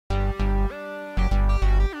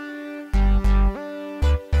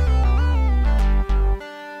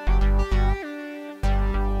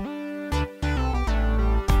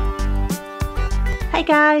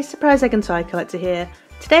guys, Surprise Egg and Toy Collector here.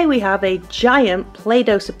 Today we have a giant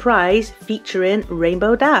Play-Doh surprise featuring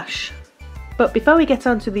Rainbow Dash. But before we get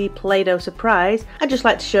on to the Play-Doh surprise, I'd just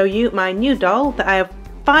like to show you my new doll that I have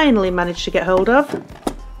finally managed to get hold of.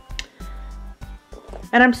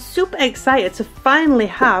 And I'm super excited to finally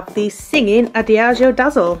have the singing Adagio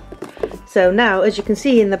Dazzle. So now, as you can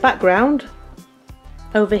see in the background,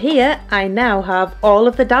 over here I now have all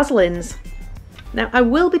of the Dazzlings. Now I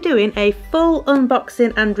will be doing a full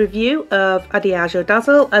unboxing and review of Adagio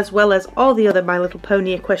Dazzle as well as all the other My Little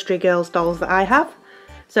Pony Equestria Girls dolls that I have,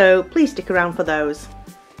 so please stick around for those.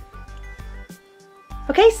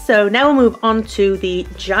 Okay, so now we'll move on to the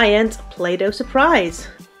giant Play-Doh surprise.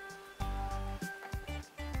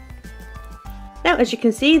 Now as you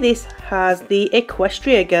can see, this has the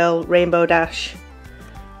Equestria Girl Rainbow Dash,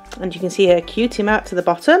 and you can see her cutie mark to the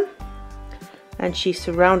bottom. And she's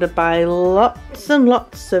surrounded by lots and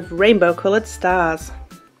lots of rainbow coloured stars.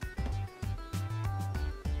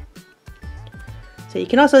 So you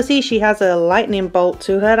can also see she has a lightning bolt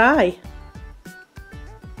to her eye.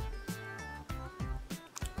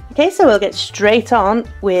 Okay, so we'll get straight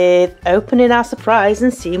on with opening our surprise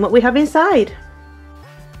and seeing what we have inside.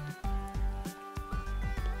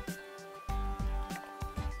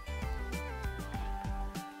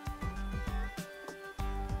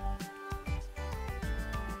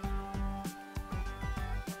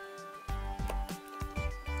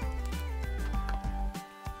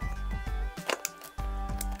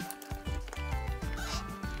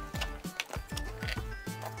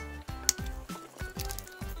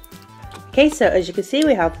 Okay, so as you can see,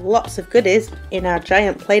 we have lots of goodies in our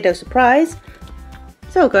giant Play-Doh surprise.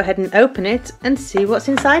 So we'll go ahead and open it and see what's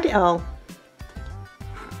inside it all.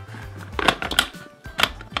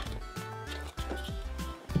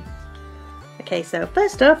 Okay, so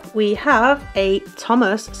first up we have a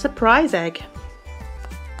Thomas surprise egg.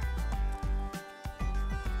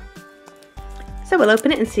 So we'll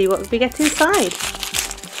open it and see what we get inside.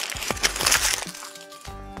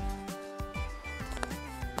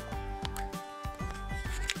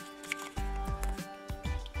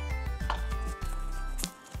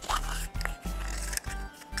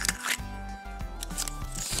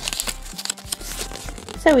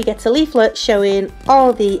 So we get a leaflet showing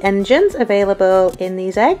all the engines available in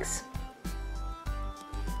these eggs.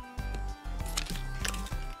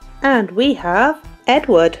 And we have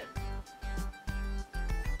Edward.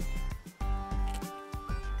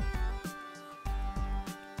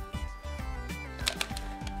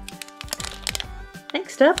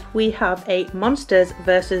 Next up we have a Monsters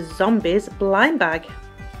vs Zombies blind bag.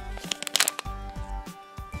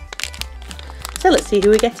 So let's see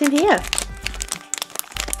who we get in here.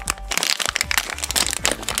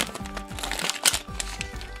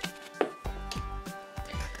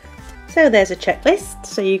 So there's a checklist,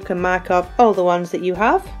 so you can mark off all the ones that you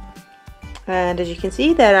have, and as you can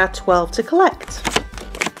see there are 12 to collect.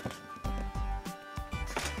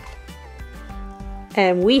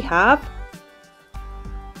 And we have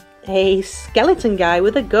a skeleton guy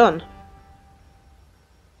with a gun.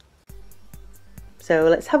 So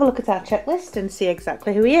let's have a look at our checklist and see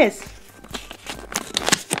exactly who he is.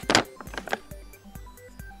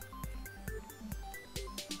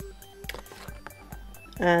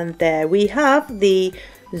 And there we have the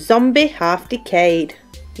zombie half decayed.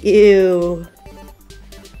 Ew.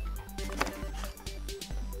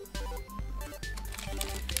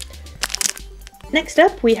 Next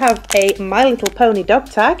up we have a My Little Pony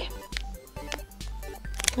dog tag.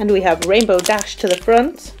 And we have Rainbow Dash to the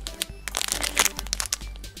front.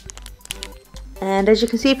 And as you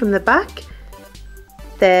can see from the back,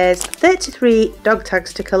 there's 33 dog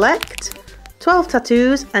tags to collect, 12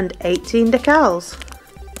 tattoos and 18 decals.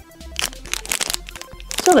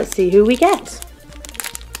 So let's see who we get.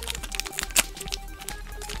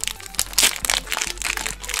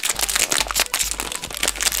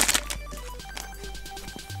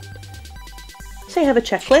 So you have a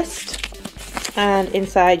checklist, and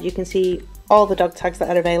inside you can see all the dog tags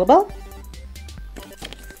that are available.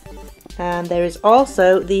 And there is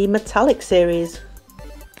also the metallic series.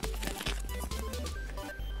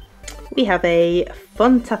 We have a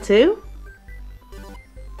fun tattoo,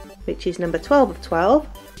 which is number 12 of 12.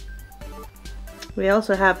 We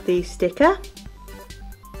also have the sticker.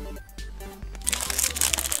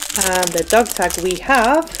 And the dog tag we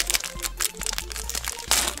have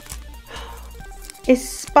is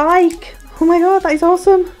Spike. Oh my god, that is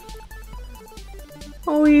awesome.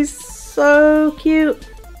 Oh, he's so cute.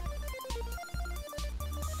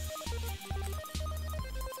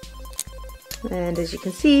 And as you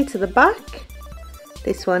can see to the back,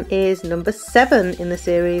 this one is number 7 in the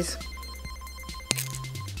series.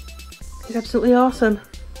 He's absolutely awesome.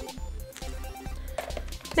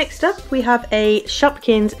 Next up we have a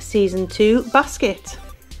Shopkins Season 2 basket.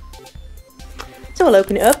 So we'll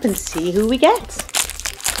open it up and see who we get.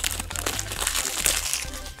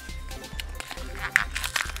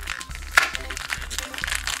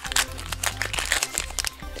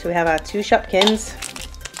 So we have our 2 Shopkins.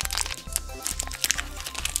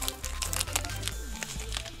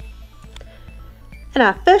 And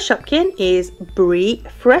our first Shopkin is Brie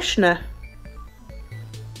Freshener,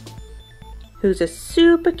 who's a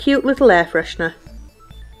super cute little air freshener.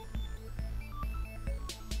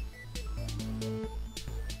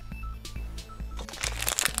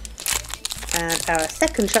 And our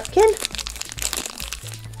second Shopkin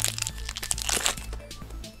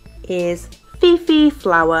is Fifi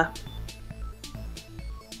Flower,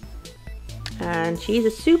 and she's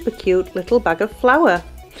a super cute little bag of flour,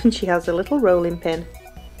 and she has a little rolling pin.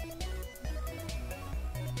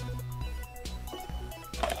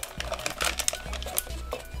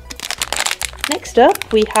 Next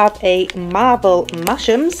up we have a Marvel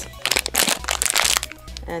Mash'ems,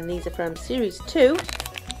 and these are from Series 2.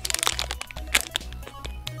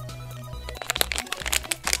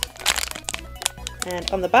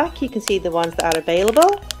 And on the back you can see the ones that are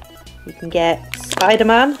available. You can get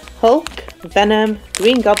Spider-Man, Hulk, Venom,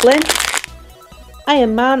 Green Goblin,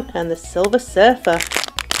 Iron Man and the Silver Surfer.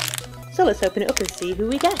 So let's open it up and see who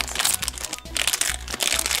we get.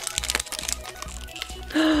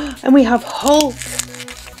 And we have Hulk.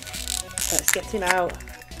 Let's get him out.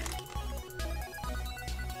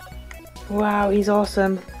 Wow, he's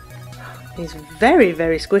awesome. He's very,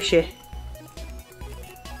 very squishy.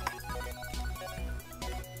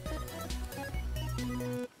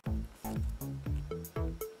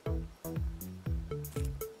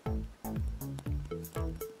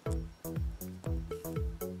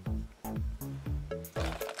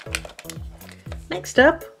 Next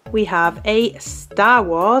up, we have a Star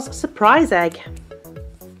Wars surprise egg.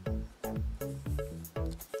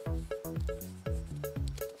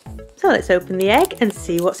 So let's open the egg and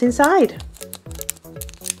see what's inside.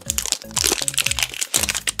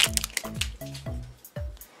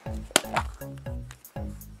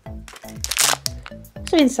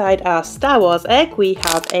 So inside our Star Wars egg we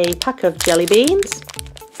have a pack of jelly beans,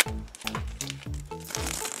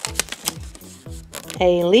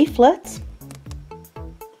 a leaflet,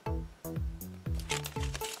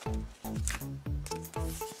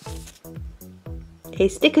 a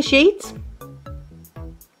sticker sheet,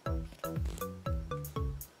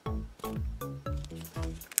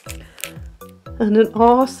 and an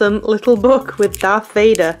awesome little book with Darth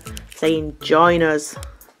Vader saying "Join us."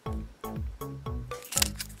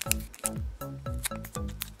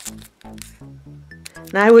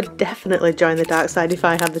 And I would definitely join the dark side if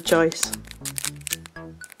I had the choice.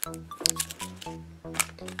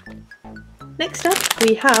 Next up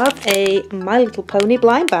we have a My Little Pony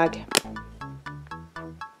blind bag.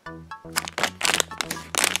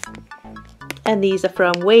 And these are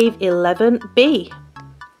from Wave 11B.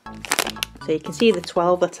 So you can see the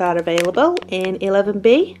 12 that are available in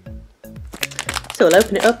 11B. So we'll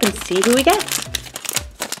open it up and see who we get.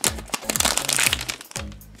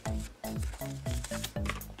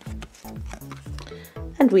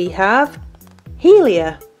 And we have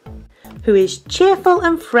Helia, who is cheerful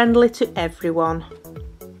and friendly to everyone.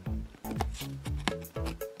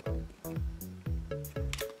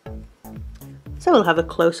 So we'll have a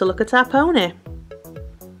closer look at our pony.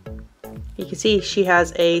 You can see she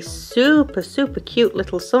has a super cute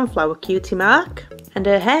little sunflower cutie mark, and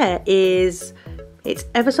her hair is, it's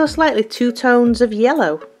ever so slightly 2 tones of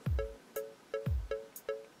yellow.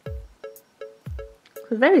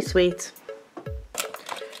 Very sweet.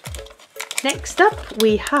 Next up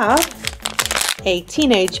we have a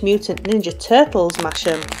Teenage Mutant Ninja Turtles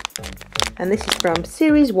Mash'em, and this is from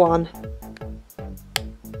Series 1.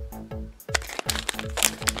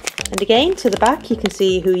 And again, to the back you can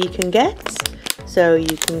see who you can get. So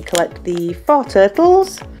you can collect the 4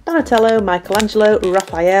 turtles, Donatello, Michelangelo,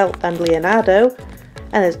 Raphael and Leonardo.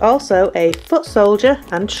 And there's also a foot soldier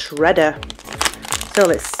and Shredder. So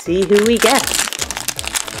let's see who we get.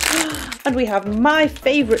 And we have my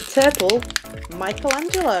favourite turtle,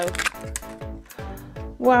 Michelangelo.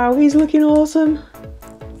 Wow, he's looking awesome.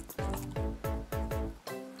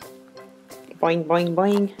 Boing, boing,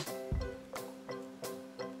 boing.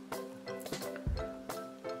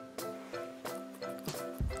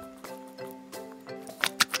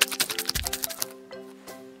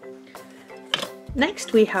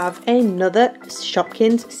 Next we have another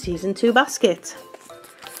Shopkins Season 2 basket.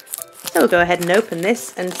 So we'll go ahead and open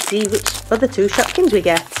this and see which other 2 Shopkins we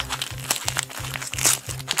get.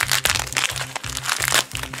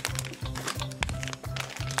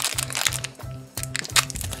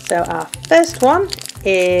 So our first one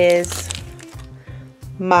is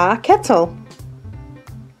Ma Kettle.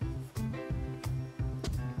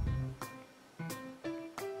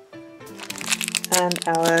 And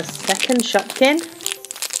our second Shopkin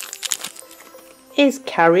is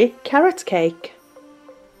Carrie Carrot Cake.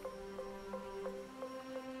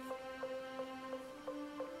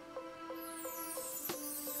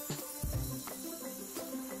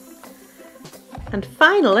 And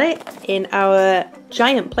finally, in our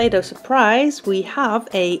giant Play-Doh surprise, we have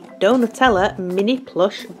a Donatella mini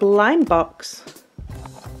plush blind box.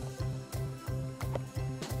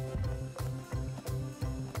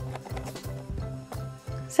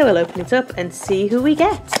 So we'll open it up and see who we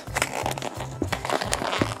get.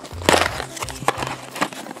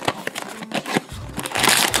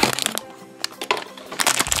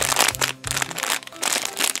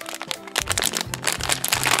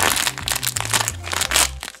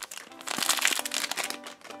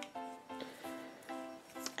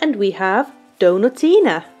 And we have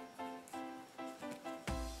Donutina.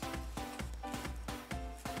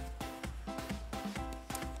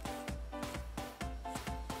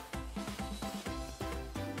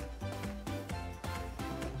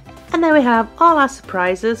 And there we have all our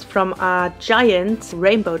surprises from our giant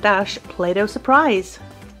Rainbow Dash Play-Doh surprise.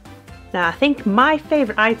 Now I think my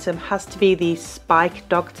favourite item has to be the Spike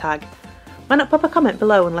dog tag. Why not pop a comment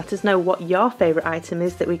below and let us know what your favourite item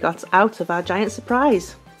is that we got out of our giant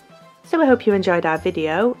surprise. So I hope you enjoyed our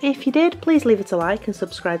video. If you did, please leave it a like and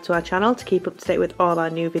subscribe to our channel to keep up to date with all our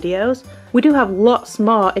new videos. We do have lots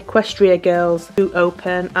more Equestria girls to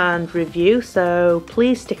open and review, so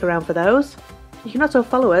please stick around for those. You can also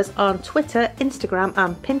follow us on Twitter, Instagram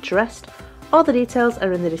and Pinterest. All the details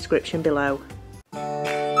are in the description below.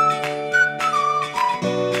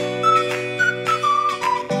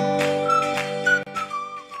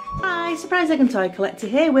 Hi, Surprise Egg and Toy Collector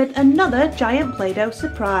here with another giant Play-Doh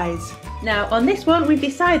surprise. Now on this one we've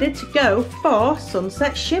decided to go for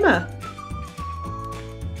Sunset Shimmer.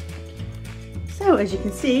 So as you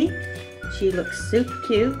can see, she looks super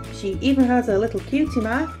cute. She even has a little cutie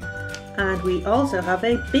mark. And we also have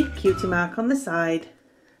a big cutie mark on the side.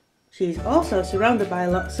 She's also surrounded by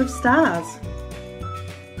lots of stars.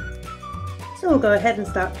 So we'll go ahead and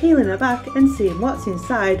start peeling her back and seeing what's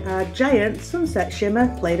inside our giant Sunset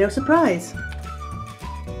Shimmer Play-Doh surprise.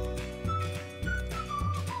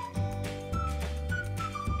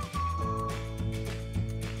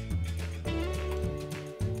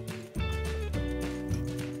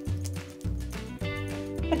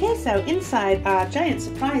 Okay, so inside our giant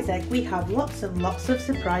surprise egg we have lots and lots of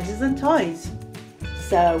surprises and toys.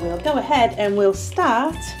 So we'll go ahead and we'll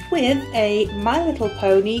start with a My Little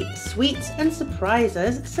Pony Sweets and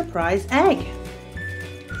Surprises surprise egg.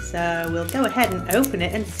 So we'll go ahead and open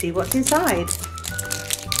it and see what's inside.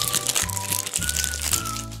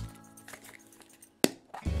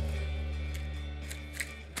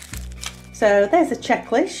 So there's a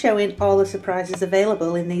checklist showing all the surprises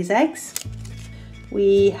available in these eggs.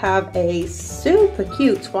 We have a super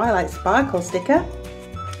cute Twilight Sparkle sticker,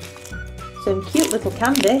 some cute little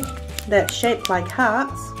candy that's shaped like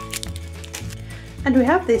hearts, and we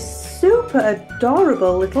have this super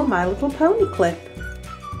adorable little My Little Pony clip.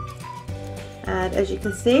 And as you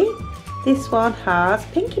can see, this one has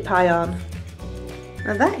Pinkie Pie on,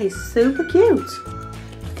 and that is super cute.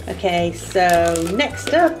 Okay, so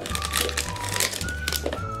next up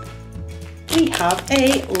we have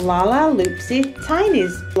a Lala Loopsy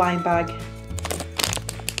Tinies blind bag.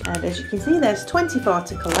 And as you can see, there's 24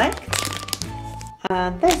 to collect.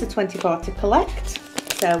 And there's a 24 to collect.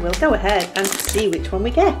 So we'll go ahead and see which one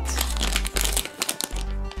we get.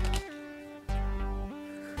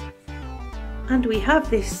 And we have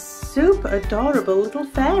this super adorable little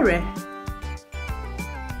fairy.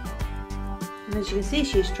 And as you can see,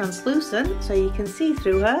 she's translucent, so you can see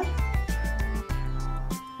through her.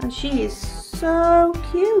 And she is so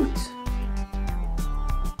cute.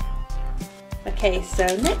 Okay, so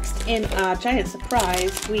next in our giant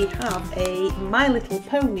surprise we have a My Little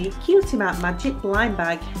Pony Cutie Mark Magic blind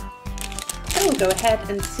bag. So we'll go ahead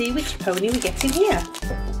and see which pony we get in here.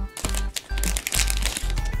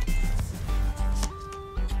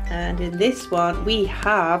 And in this one we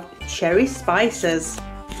have Cherry Spices.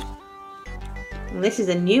 And this is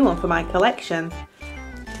a new one for my collection.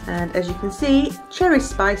 And as you can see, Cherry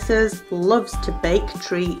Spices loves to bake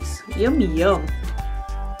treats. Yummy yum.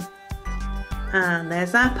 And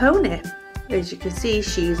there's our pony. As you can see,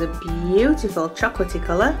 she's a beautiful chocolatey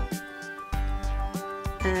colour.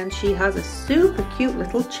 And she has a super cute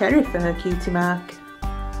little cherry for her cutie mark.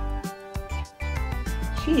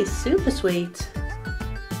 She is super sweet.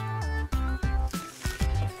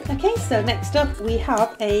 Okay, so next up we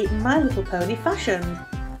have a My Little Pony fashion.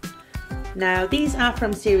 Now these are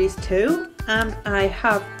from series 2 and I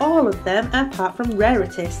have all of them apart from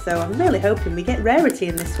Rarity, so I'm really hoping we get Rarity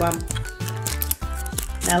in this one.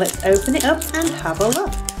 Now let's open it up and have a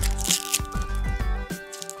look.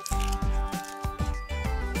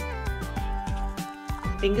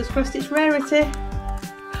 Fingers crossed it's Rarity.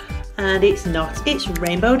 And it's not, it's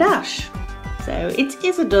Rainbow Dash. So it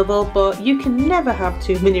is a double, but you can never have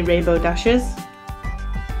too many Rainbow Dashes.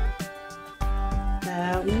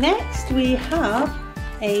 Now next we have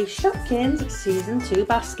a Shopkins Season 2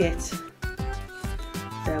 basket. So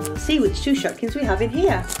we'll see which 2 Shopkins we have in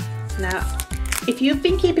here. Now if you've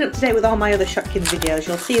been keeping up to date with all my other Shopkins videos,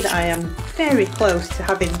 you'll see that I am very close to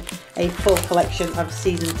having a full collection of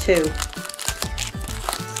Season 2.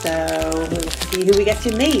 So we'll see who we get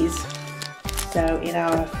in these. So in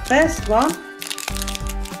our first one,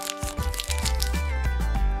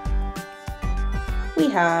 we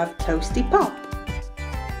have Toasty Pop.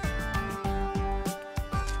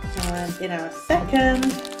 And in our second,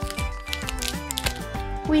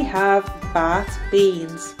 we have Bart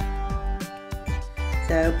Beans.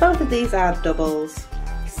 So both of these are doubles.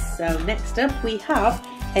 So next up we have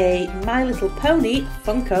a My Little Pony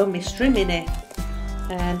Funko Mystery Mini.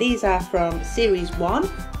 And these are from series 1,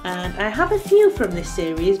 and I have a few from this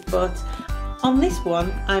series, but on this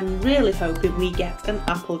one I'm really hoping we get an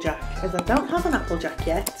Applejack, as I don't have an Applejack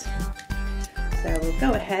yet. So we'll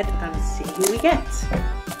go ahead and see who we get.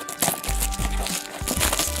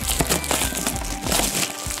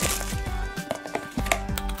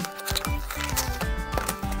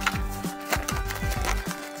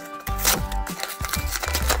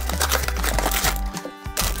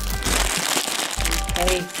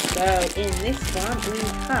 Okay, so in this one we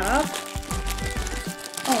have,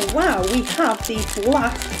 oh wow, we have the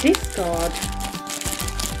black discard.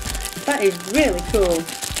 That is really cool.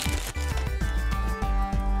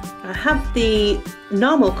 I have the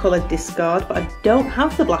normal coloured discard, but I don't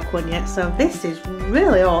have the black one yet, so this is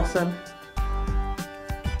really awesome.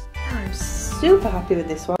 I'm super happy with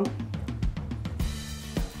this one.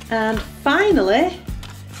 And finally,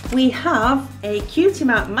 we have a Cutie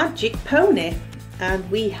Mark Magic Pony. And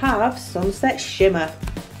we have Sunset Shimmer.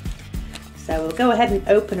 So we'll go ahead and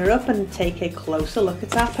open her up and take a closer look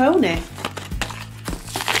at our pony.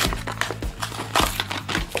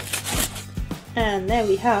 And there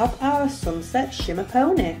we have our Sunset Shimmer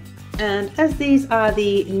pony. And as these are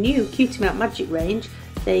the new Cutie Mark Magic range,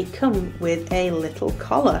 they come with a little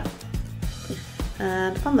collar.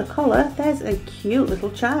 And on the collar there's a cute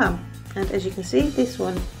little charm. And as you can see, this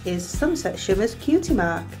one is Sunset Shimmer's Cutie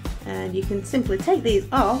Mark. And you can simply take these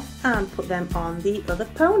off and put them on the other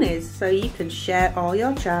ponies, so you can share all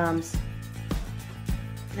your charms.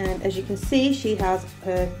 And as you can see, she has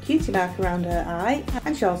her cutie mark around her eye,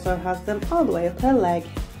 and she also has them all the way up her leg.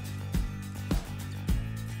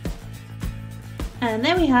 And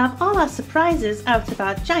there we have all our surprises out of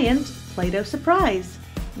our giant Play-Doh surprise.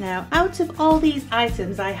 Now out of all these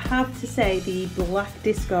items, I have to say the black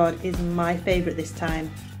discard is my favourite this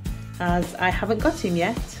time, as I haven't got him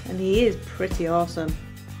yet and he is pretty awesome.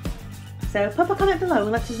 So pop a comment below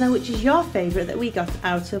and let us know which is your favourite that we got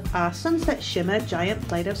out of our Sunset Shimmer Giant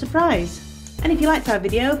Play-Doh surprise. And if you liked our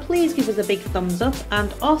video, please give us a big thumbs up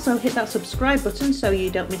and also hit that subscribe button so you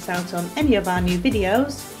don't miss out on any of our new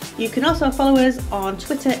videos. You can also follow us on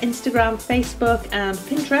Twitter, Instagram, Facebook and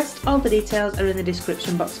Pinterest. All the details are in the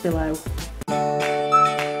description box below.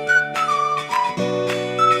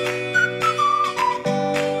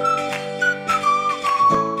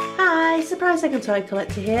 Surprise Second Toy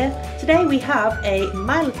Collector here. Today we have a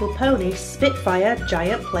My Little Pony Spitfire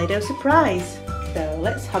Giant Play-Doh surprise. So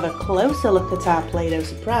let's have a closer look at our Play-Doh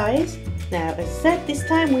surprise. Now as said, this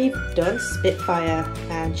time we've done Spitfire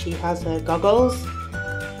and she has her goggles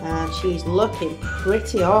and she's looking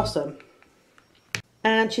pretty awesome.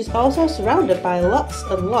 And she's also surrounded by lots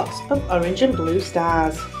and lots of orange and blue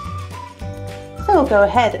stars. So we'll go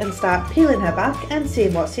ahead and start peeling her back and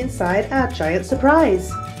seeing what's inside our giant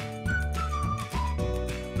surprise.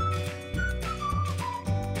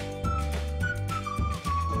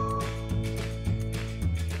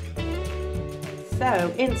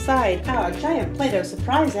 So inside our giant Play-Doh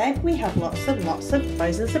surprise egg we have lots and lots of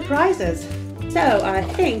toys and surprises. So I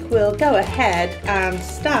think we'll go ahead and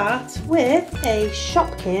start with a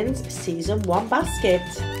Shopkins Season 1 basket.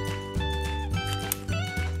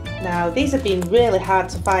 Now these have been really hard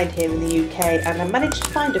to find here in the UK and I managed to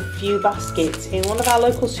find a few baskets in one of our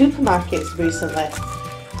local supermarkets recently.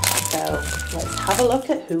 So let's have a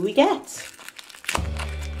look at who we get.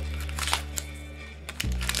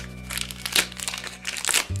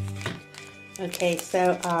 Okay,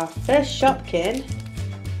 so our first Shopkin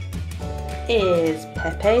is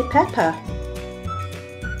Pepe Pepper.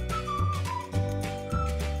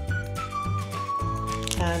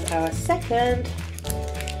 And our second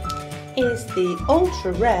is the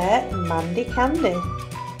ultra rare Mandy Candy.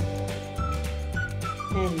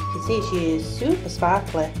 And you can see she is super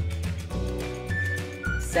sparkly.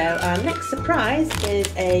 So our next surprise is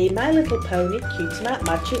a My Little Pony Cutie Mark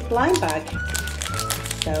Magic blind bag.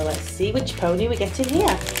 So let's see which pony we get in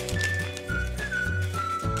here.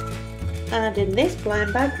 And in this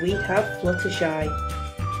blind bag we have Fluttershy,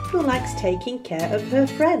 who likes taking care of her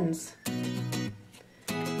friends.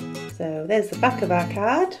 So there's the back of our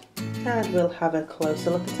card, and we'll have a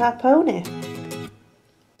closer look at our pony.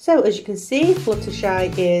 So as you can see,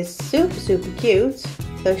 Fluttershy is super cute,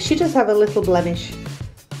 though she does have a little blemish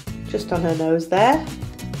just on her nose there.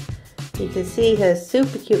 You can see her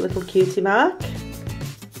super cute little cutie mark.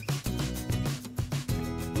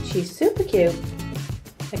 She's super cute.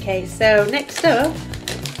 Okay, so next up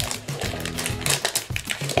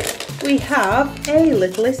we have a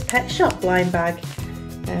Littlest Pet Shop blind bag.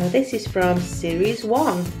 Now this is from Series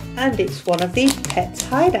 1 and it's one of these Pets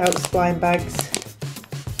Hideouts blind bags.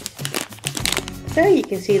 So you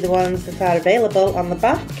can see the ones that are available on the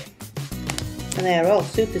back, and they are all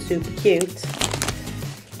super cute.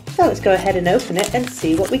 So let's go ahead and open it and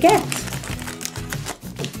see what we get.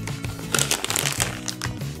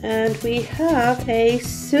 And we have a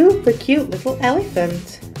super cute little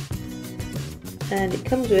elephant, and it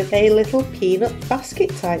comes with a little peanut basket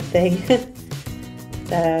type thing.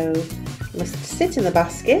 So it must sit in the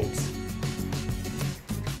basket,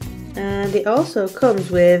 and it also comes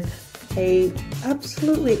with a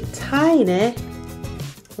absolutely tiny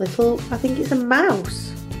little, I think it's a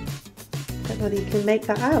mouse. I don't know whether you can make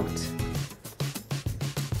that out.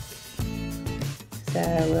 So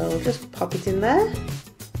we'll just pop it in there.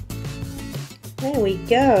 There we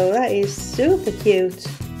go, that is super cute.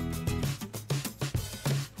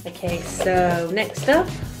 Okay, so next up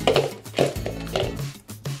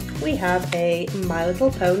we have a My Little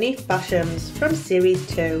Pony Fashions from Series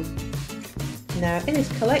 2. Now in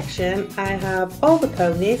this collection I have all the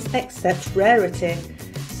ponies except Rarity,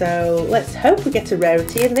 so let's hope we get a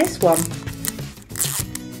Rarity in this one.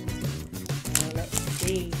 So let's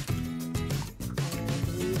see.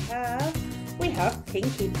 And we have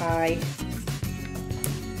Pinkie Pie.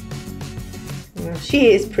 Well,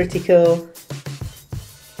 she is pretty cool.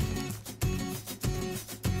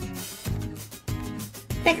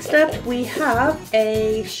 Next up we have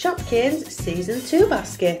a Shopkins Season 2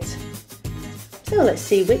 basket. So let's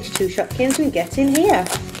see which two Shopkins we get in here.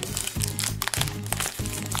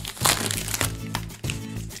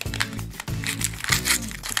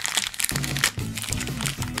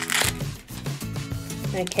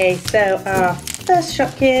 Okay, so our first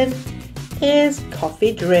Shopkin is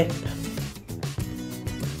Coffee Drip.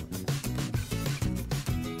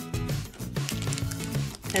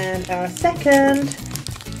 And our second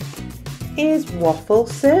is Waffle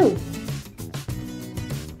Sue.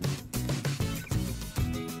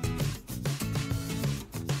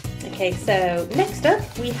 Okay, so next up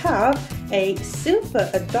we have a super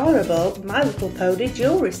adorable My Little Pony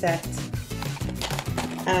jewellery set.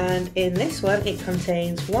 And in this one it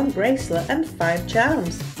contains 1 bracelet and 5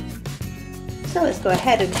 charms. So let's go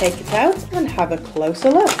ahead and take it out and have a closer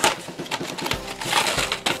look.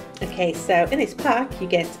 Okay, so in this pack you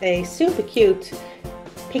get a super cute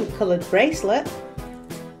pink coloured bracelet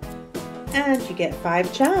and you get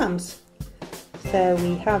 5 charms. So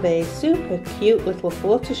we have a super cute little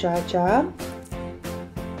Fluttershy charm,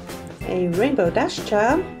 a Rainbow Dash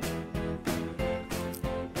charm,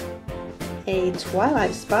 a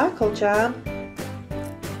Twilight Sparkle charm,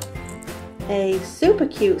 a super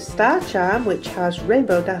cute Star charm which has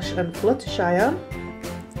Rainbow Dash and Fluttershy on,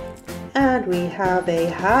 and we have a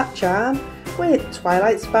Heart charm with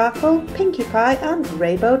Twilight Sparkle, Pinkie Pie and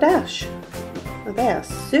Rainbow Dash. Well, they are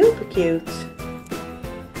super cute.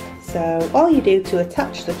 So all you do to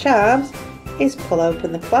attach the charms is pull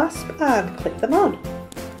open the clasp and clip them on.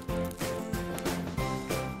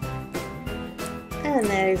 And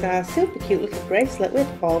there is our super cute little bracelet with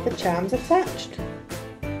all the charms attached.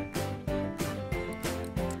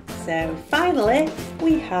 So finally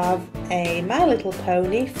we have a My Little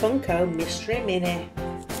Pony Funko Mystery Mini.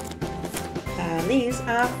 And these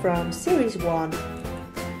are from Series 1.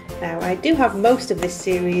 Now I do have most of this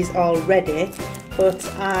series already, but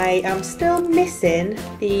I am still missing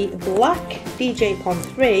the black DJ Pond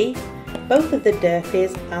 3, both of the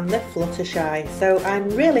Derpies and the Fluttershy, so I'm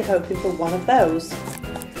really hoping for one of those.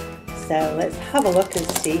 So let's have a look and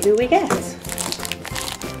see who we get.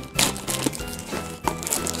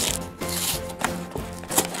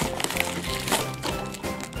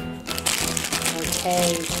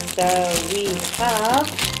 Okay, so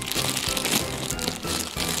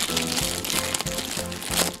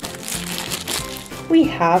we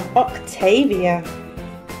have Octavia.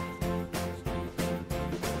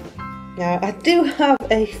 Now, I do have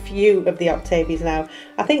a few of the Octavias now.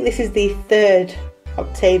 I think this is the third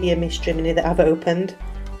Octavia Miss Jiminy that I've opened.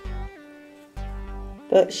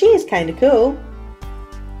 But she is kind of cool.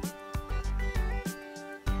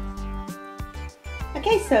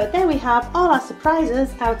 Okay, so there we have all our surprises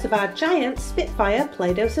out of our giant Spitfire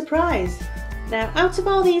Play-Doh surprise. Now, out of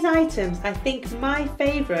all these items, I think my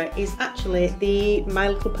favourite is actually the My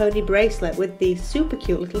Little Pony bracelet with the super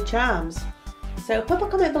cute little charms. So pop a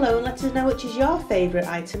comment below and let us know which is your favourite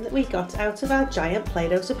item that we got out of our giant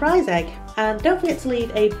Play-Doh surprise egg. And don't forget to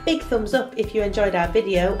leave a big thumbs up if you enjoyed our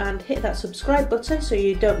video and hit that subscribe button so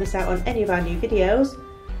you don't miss out on any of our new videos.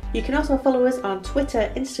 You can also follow us on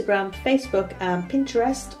Twitter, Instagram, Facebook and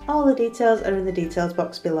Pinterest. All the details are in the details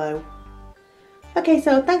box below. Okay,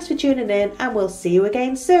 so thanks for tuning in and we'll see you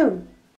again soon.